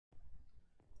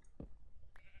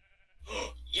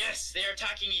they're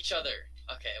attacking each other.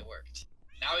 Okay, it worked.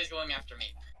 Now he's going after me.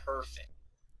 Perfect.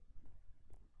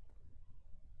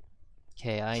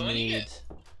 Okay, I So need...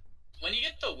 when you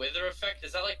get the wither effect,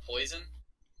 is that like poison?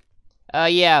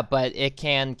 Yeah, but it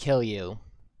can kill you.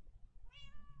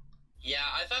 Yeah,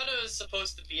 I thought it was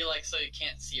supposed to be like so you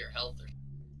can't see your health or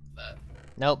that.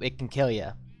 Nope, it can kill you.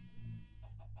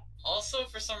 Also,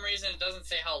 for some reason, it doesn't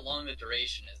say how long the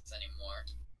duration is anymore.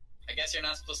 I guess you're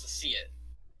not supposed to see it.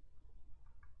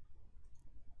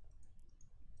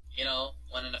 You know,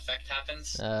 when an effect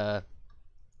happens? Like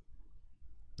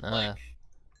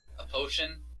a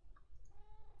potion?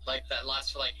 Like that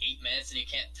lasts for like 8 minutes and you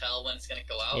can't tell when it's gonna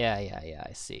go out? Yeah,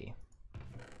 I see.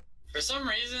 For some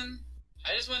reason,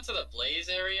 I just went to the blaze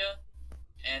area,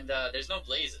 and there's no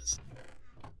blazes.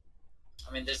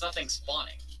 I mean, there's nothing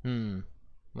spawning.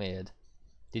 Weird.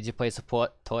 Did you place a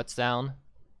torch down?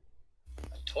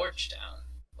 A torch down?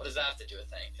 What does that have to do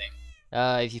with anything?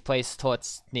 If you place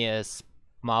torch near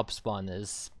mob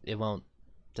spawners, it won't,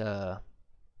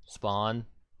 spawn.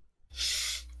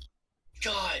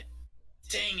 God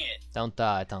dang it! Don't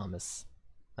die, Thomas.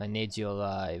 I need you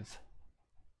alive.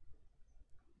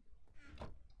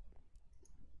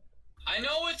 I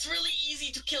know it's really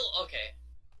easy to kill. Okay.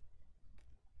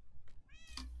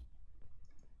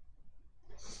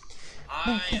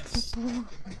 I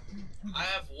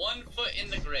have 1 foot in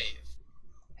the grave.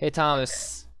 Hey,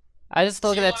 Thomas. Okay. I just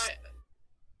look at that.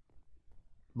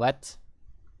 What?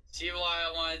 See why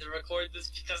I wanted to record this?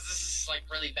 Because this is like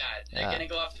really bad. They're gonna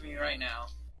go after me right now.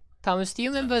 Thomas, do you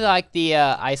remember like the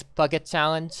ice bucket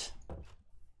challenge?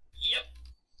 Yep.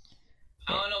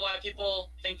 I don't know why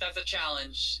people think that's a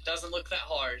challenge. It doesn't look that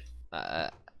hard.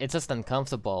 It's just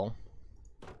uncomfortable.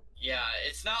 Yeah,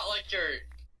 it's not like you're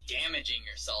damaging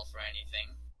yourself or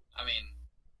anything. I mean,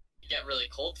 you get really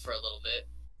cold for a little bit.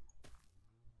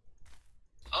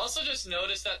 I also just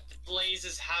noticed that the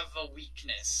blazes have a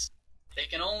weakness. They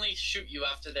can only shoot you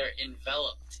after they're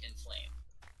enveloped in flame.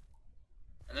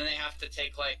 And then they have to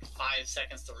take like 5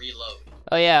 seconds to reload.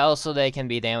 Oh yeah, also they can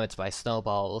be damaged by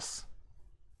snowballs.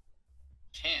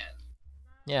 Can?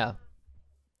 Yeah.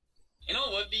 You know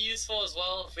what would be useful as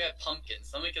well? If we had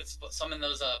pumpkins. Then we could summon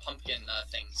those pumpkin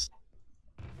things.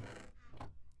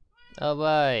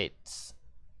 Alright.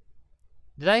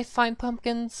 Did I find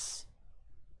pumpkins?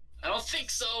 I don't think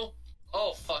so!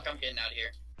 Oh fuck, I'm getting out of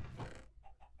here.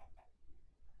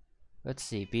 Let's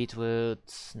see,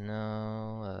 beetroot,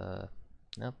 no,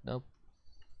 nope.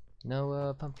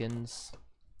 No, pumpkins.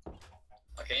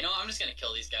 Okay, you know what? I'm just gonna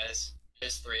kill these guys.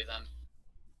 There's 3 of them.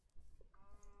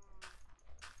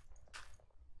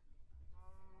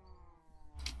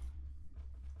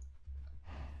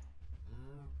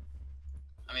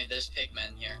 I mean, there's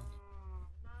pigmen here.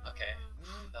 Okay,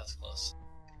 that was close.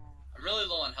 I'm really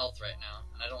low on health right now,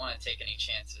 and I don't want to take any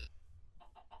chances.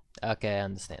 Okay,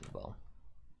 understandable.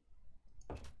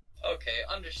 Okay,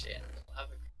 understandable.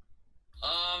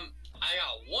 I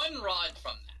got 1 rod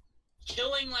from that.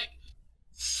 Killing like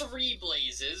 3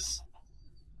 blazes.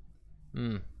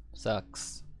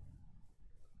 Sucks.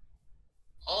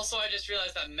 Also, I just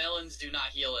realized that melons do not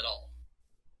heal at all.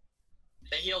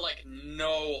 They heal like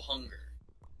no hunger.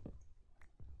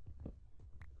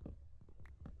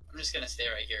 I'm just gonna stay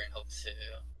right here and hope to...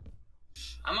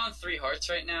 I'm on 3 hearts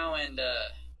right now, and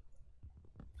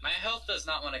my health does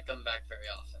not want to come back very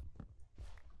often.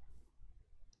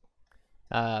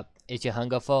 Is your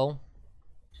hunger full?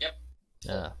 Yep.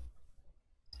 Gonna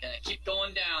keep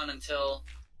going down until...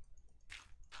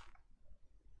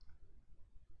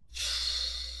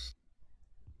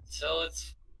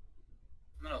 it's...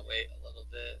 I'm gonna wait a little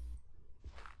bit.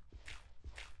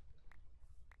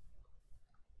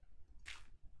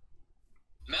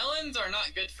 Melons are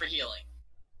not good for healing.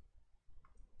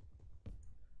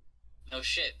 No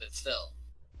shit, but still.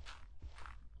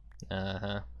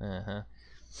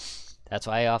 That's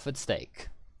why I offered steak.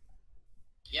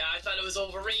 Yeah, I thought it was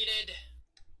overrated.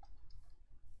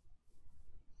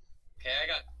 Okay, I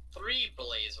got 3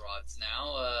 blaze rods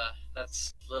now.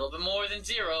 That's a little bit more than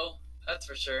 0. That's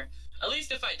for sure. At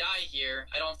least if I die here,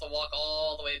 I don't have to walk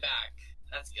all the way back.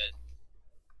 That's good.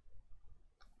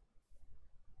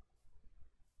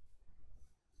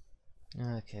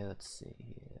 Okay, let's see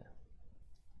here.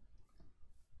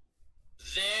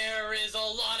 There is a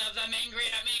lot of them angry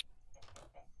at me!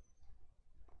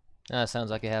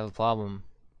 Sounds like you have a problem.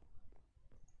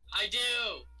 I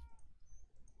do!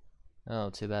 Oh,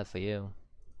 too bad for you.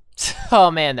 Oh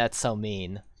man, that's so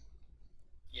mean.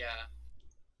 Yeah.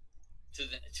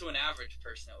 To an average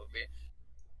person, it would be.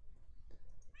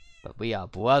 But we are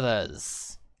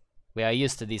brothers. We are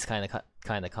used to these kind of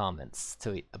comments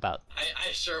about.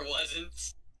 I sure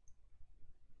wasn't.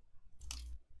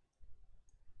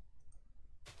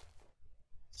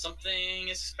 Something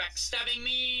is backstabbing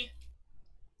me.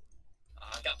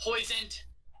 I got poisoned.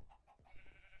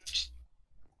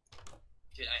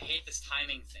 Dude, I hate this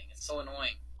timing thing. It's so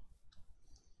annoying.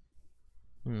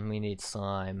 We need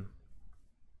slime.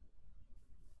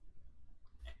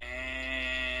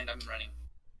 And I'm running.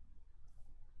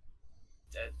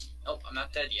 Dead. Oh, I'm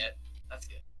not dead yet. That's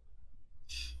good.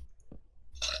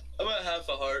 I'm at half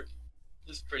a heart.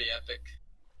 This is pretty epic.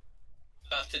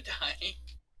 About to die.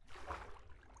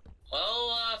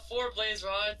 Well, 4 blaze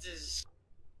rods is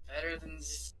better than...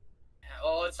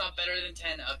 Oh, it's not better than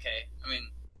 10. Okay, I mean...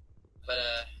 But,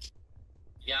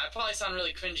 yeah, I probably sound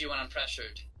really cringy when I'm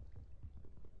pressured.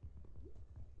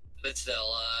 But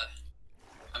still,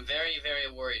 I'm very, very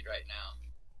worried right now.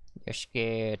 You're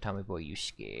scared, Tommy boy, you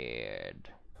scared.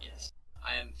 Yes,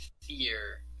 I am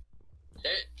fear.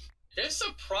 There's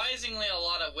surprisingly a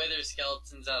lot of wither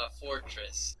skeletons at a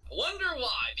fortress. I wonder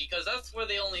why, because that's where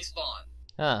they only spawn.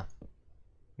 Huh.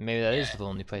 Maybe that is the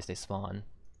only place they spawn.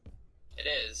 It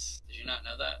is. Did you not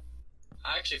know that?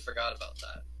 I actually forgot about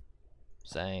that.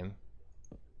 Same.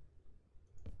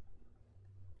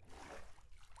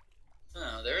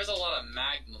 Oh, there is a lot of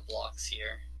magma blocks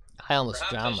here. I almost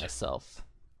drowned myself.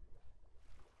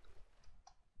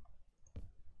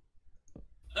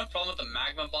 No problem with the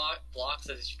magma blocks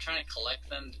is if you're trying to collect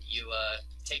them, you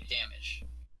take damage.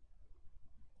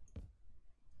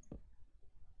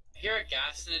 I hear a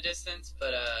gas in the distance,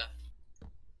 but I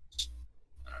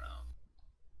don't know.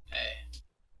 Hey,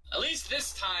 at least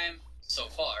this time, so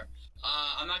far,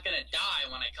 I'm not gonna die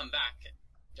when I come back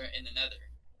in the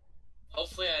nether.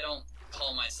 Hopefully I don't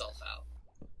call myself out.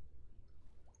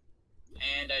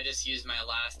 And I just used my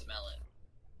last melon.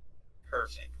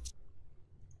 Perfect.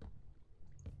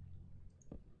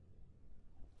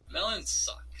 Melons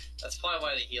suck. That's probably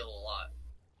why they heal a lot.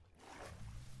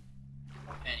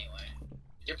 Anyway,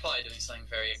 you're probably doing something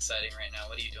very exciting right now.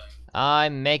 What are you doing?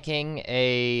 I'm making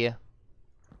a...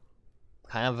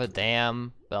 kind of a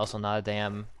dam, but also not a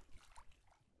dam.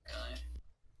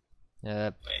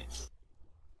 Really? Wait.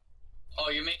 Oh,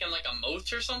 you're making like a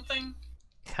moat or something?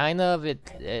 Kind of.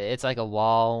 It's like a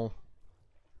wall.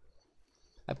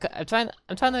 I'm trying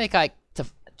to make like to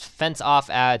fence off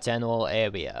a general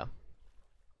area.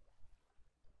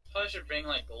 Probably should bring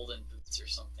like golden boots or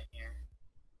something here.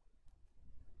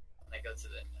 When I go to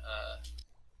the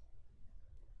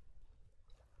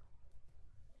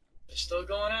they're still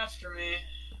going after me.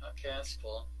 Okay, that's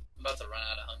cool. I'm about to run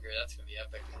out of hunger. That's gonna be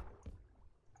epic.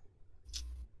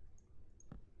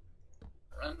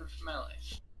 Run for my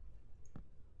life.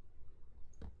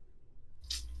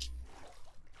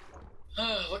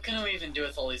 What can we even do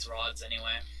with all these rods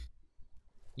anyway?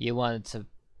 You wanted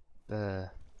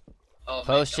to, oh,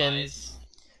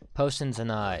 potions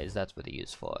and eyes. That's what they're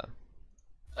used for.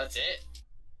 That's it.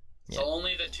 Yeah. So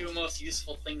only the 2 most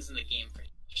useful things in the game,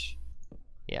 pretty much.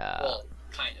 Yeah. Well,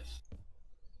 kind of.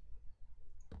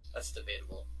 That's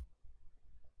debatable.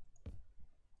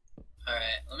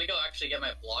 Alright, let me go actually get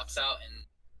my blocks out and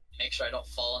make sure I don't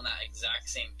fall in that exact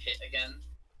same pit again.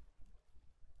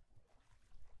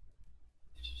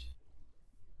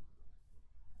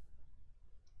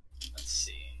 Let's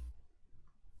see.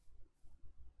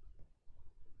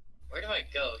 Where do I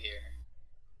go here?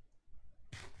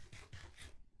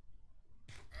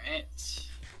 Alright.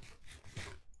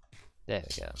 There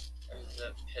we go. There's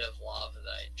a pit of lava that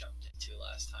I jumped into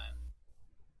last time.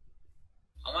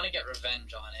 I want to get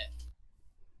revenge on it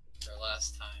for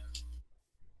last time.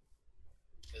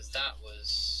 Because that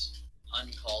was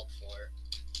uncalled for.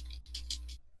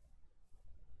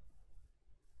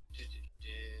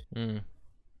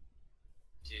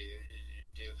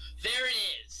 There it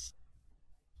is!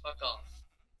 Fuck off.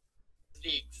 This is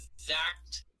the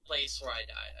exact place where I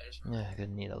died. I just Yeah, I could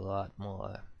need a lot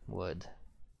more wood.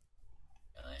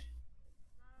 Really?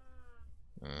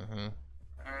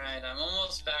 Alright, I'm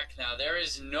almost back now. There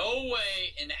is no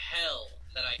way in hell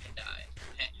that I can die.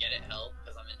 Can't get it, hell,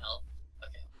 because I'm in hell.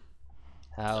 Okay.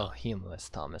 How humorous,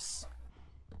 Thomas.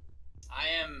 I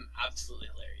am absolutely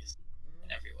hilarious.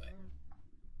 In every way.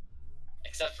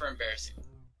 Except for embarrassing.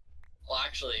 Well,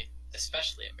 actually,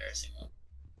 especially embarrassing one.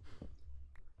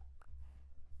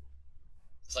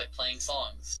 It's like playing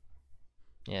songs.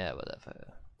 Yeah,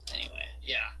 whatever. Anyway,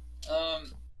 yeah.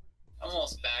 I'm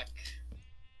almost back.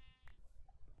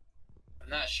 I'm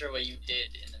not sure what you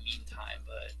did in the meantime,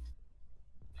 but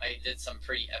I did some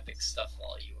pretty epic stuff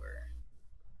while you were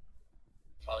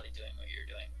probably doing what you're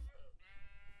doing.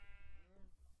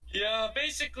 Yeah,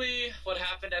 basically what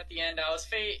happened at the end, I was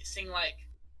facing like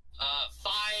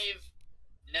 5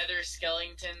 nether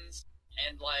skeletons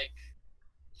and like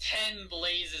 10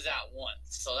 blazes at once,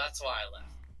 so that's why I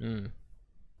left.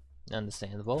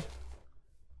 Understandable.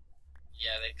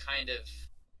 Yeah, they kind of...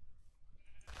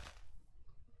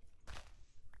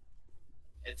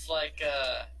 It's like,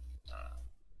 I don't know.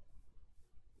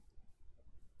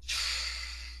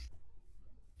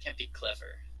 Can't be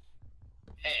clever.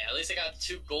 Hey, at least I got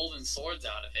 2 golden swords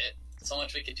out of it. So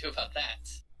much we can do about that.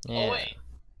 Yeah. Oh wait,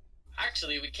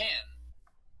 actually we can.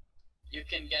 You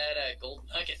can get gold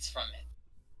nuggets from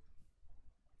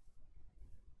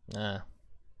it.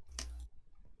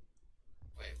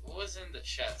 Wait, what was in the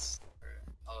chest?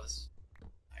 Oh, it's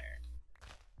iron.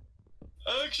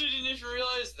 I actually didn't even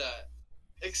realize that.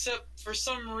 Except for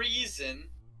some reason...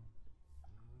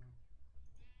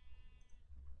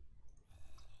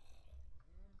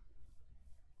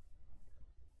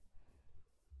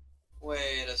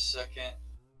 Wait a second.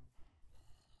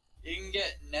 You can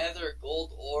get nether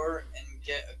gold ore and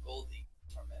get a gold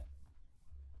ingot from it.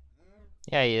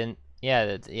 Yeah, you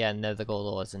didn't. Yeah, nether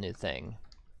gold ore is a new thing.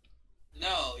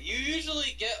 No, you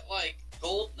usually get like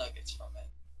gold nuggets from it.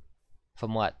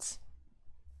 From what?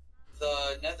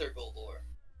 The nether gold ore.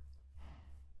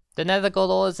 The nether gold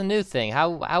ore is a new thing.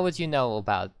 How would you know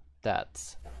about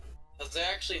that? Because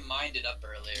I actually mined it up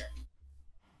earlier.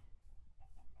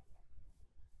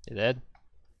 You did?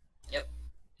 Yep.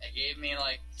 It gave me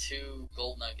like 2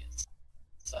 gold nuggets.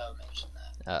 So I mentioned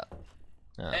that. Oh.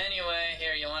 Anyway,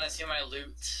 here, you want to see my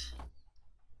loot?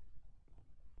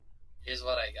 Here's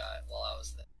what I got while I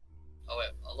was there. Oh wait,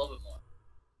 a little bit more.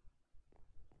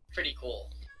 Pretty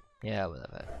cool. Yeah,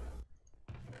 whatever.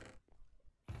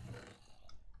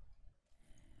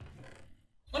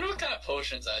 Wonder what kind of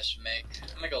potions I should make.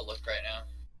 I'm gonna go look right now.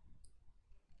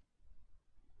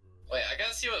 Wait, I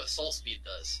gotta see what soul speed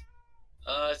does.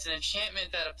 It's an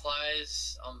enchantment that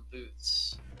applies on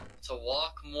boots. To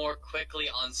walk more quickly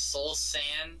on soul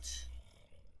sand.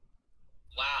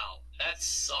 Wow, that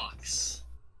sucks.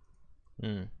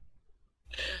 Hmm.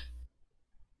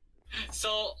 So,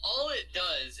 all it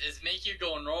does is make you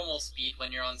go normal speed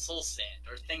when you're on soul sand,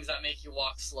 or things that make you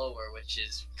walk slower, which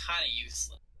is kinda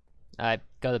useless. Alright,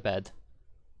 go to bed.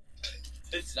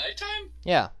 It's nighttime?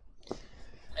 Yeah.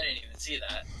 I didn't even see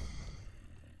that.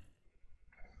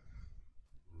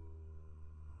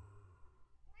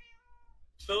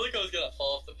 I feel like I was gonna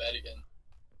fall off the bed again.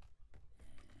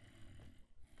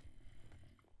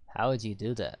 How would you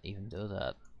do that? Even do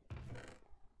that?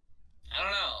 I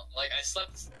don't know. Like, I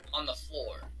slept on the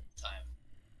floor time.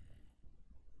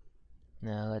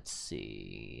 Now let's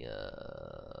see.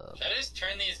 Should I just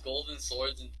turn these golden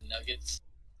swords into nuggets?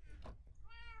 I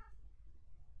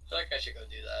feel like I should go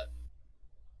do that.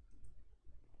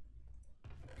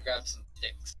 Grab some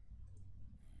sticks.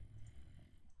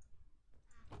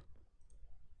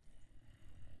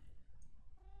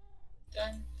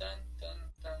 Dun dun dun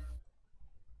dun.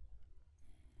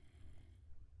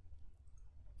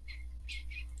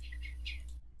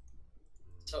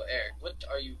 So Eric, what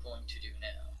are you going to do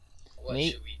now? What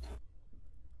Me? should we do?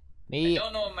 Me? I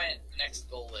don't know what my next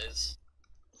goal is.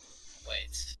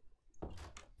 Wait.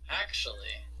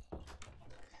 Actually,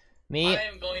 Me? I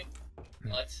am going...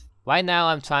 What? Right now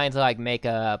I'm trying to like make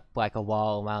a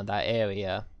wall around that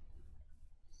area.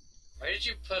 Where did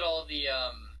you put all the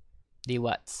The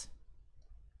what?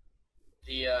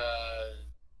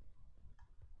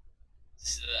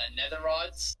 the nether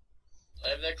rods?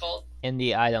 Whatever they're called? In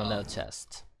the I don't know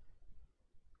chest.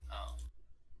 Oh.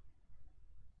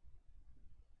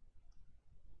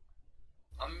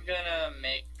 I'm gonna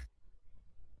make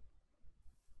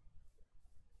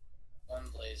one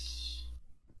place.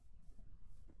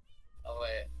 Oh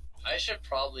wait, I should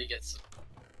probably get some.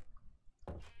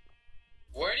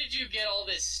 Where did you get all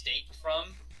this steak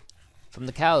from? From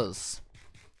the cows.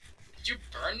 Did you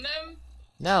burn them?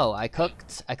 No, I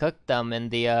cooked them in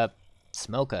the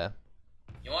smoker.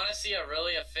 You want to see a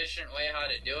really efficient way how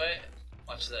to do it?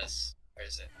 Watch this. Where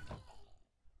is it?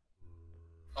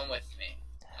 Come with me.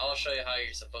 I'll show you how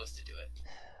you're supposed to do it.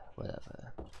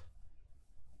 Whatever.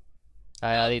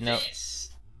 I already know. This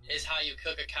is how you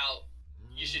cook a cow.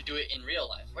 You should do it in real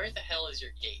life. Where the hell is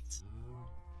your gate?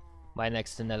 Right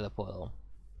next to nether portal.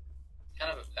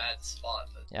 Kind of a bad spot,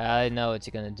 but... Yeah, I know what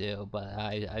you're gonna do, but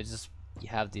I just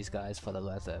have these guys for the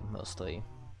leather mostly.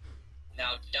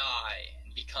 Now die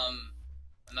and become...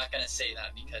 I'm not gonna say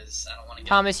that because I don't want to get...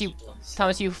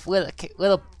 Thomas, you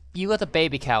lit a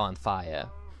baby cow on fire.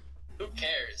 Who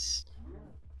cares?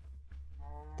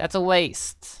 That's a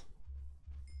waste.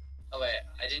 Oh wait,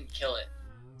 I didn't kill it.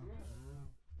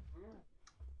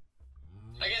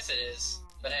 I guess it is.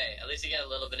 But hey, at least you get a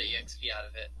little bit of EXP out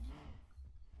of it.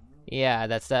 Yeah,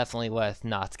 that's definitely worth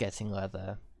not getting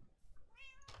leather.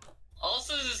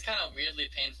 Also, this is kind of weirdly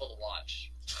painful to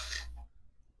watch.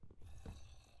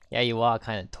 Yeah, you are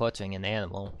kind of torturing an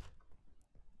animal.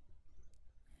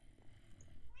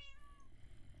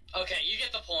 Okay, you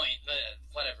get the point, but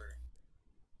whatever.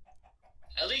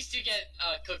 At least you get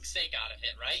cooked steak out of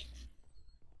it, right?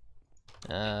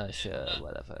 Sure,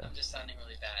 whatever. I'm just sounding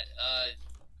really bad.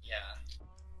 Yeah.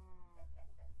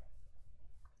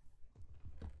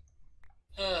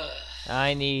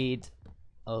 I need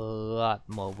a lot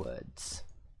more woods.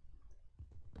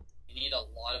 You need a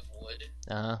lot of wood.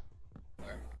 Uh-huh.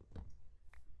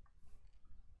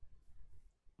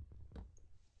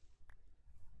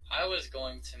 I was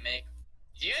going to make...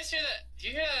 Do you guys hear that? Do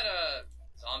you hear that,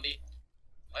 zombie?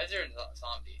 Why is there a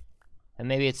zombie? And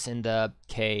maybe it's in the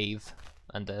cave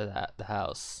under the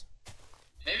house.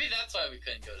 Maybe that's why we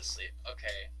couldn't go to sleep.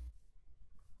 Okay.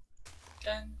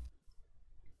 Done.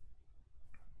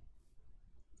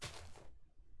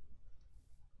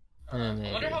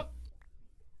 I wonder how...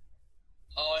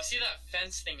 Oh, I see that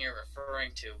fence thing you're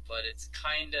referring to, but it's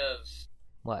kind of...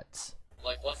 What?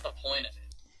 Like, what's the point of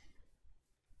it?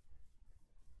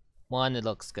 One, it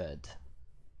looks good.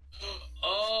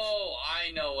 Oh,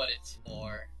 I know what it's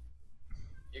for.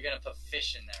 You're gonna put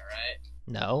fish in there, right?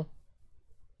 No.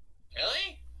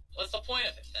 Really? What's the point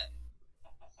of it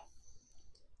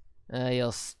then?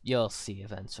 You'll see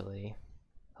eventually.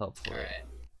 Hopefully. Alright.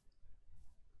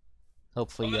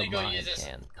 Hopefully I'm your gonna go mind use this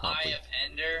can Eye comprehend. of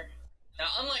Ender. Now,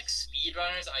 unlike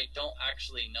speedrunners, I don't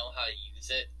actually know how to use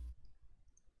it.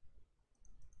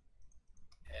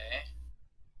 Okay.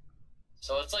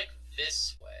 So it's like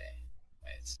this way.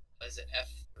 Wait, is it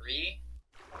F3?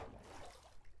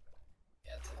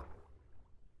 Yeah, it's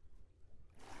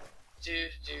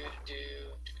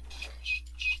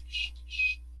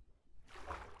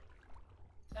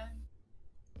Time.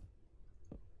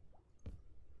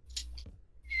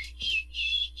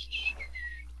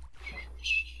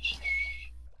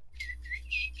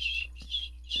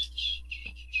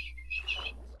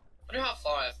 Wonder how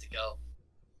far I have to go.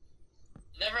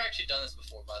 Never actually done this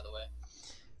before, by the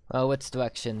way. Which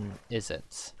direction is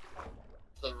it?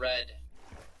 The red,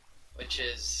 which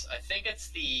is, I think it's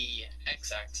the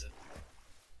x-axis.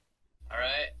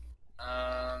 Alright.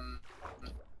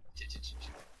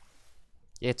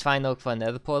 You're trying to look for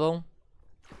another portal?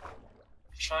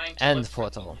 Trying to End look for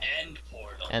portal. End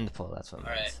portal. End portal, that's what it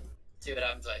Alright. means. See what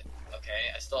happens.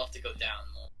 Okay, I still have to go down.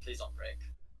 Please don't break.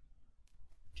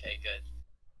 Okay, good.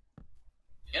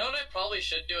 You know what I probably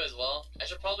should do as well? I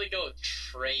should probably go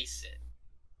trace it.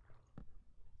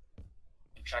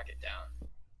 And track it down.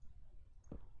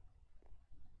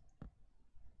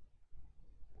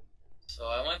 So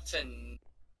I went to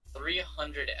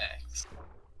 300x.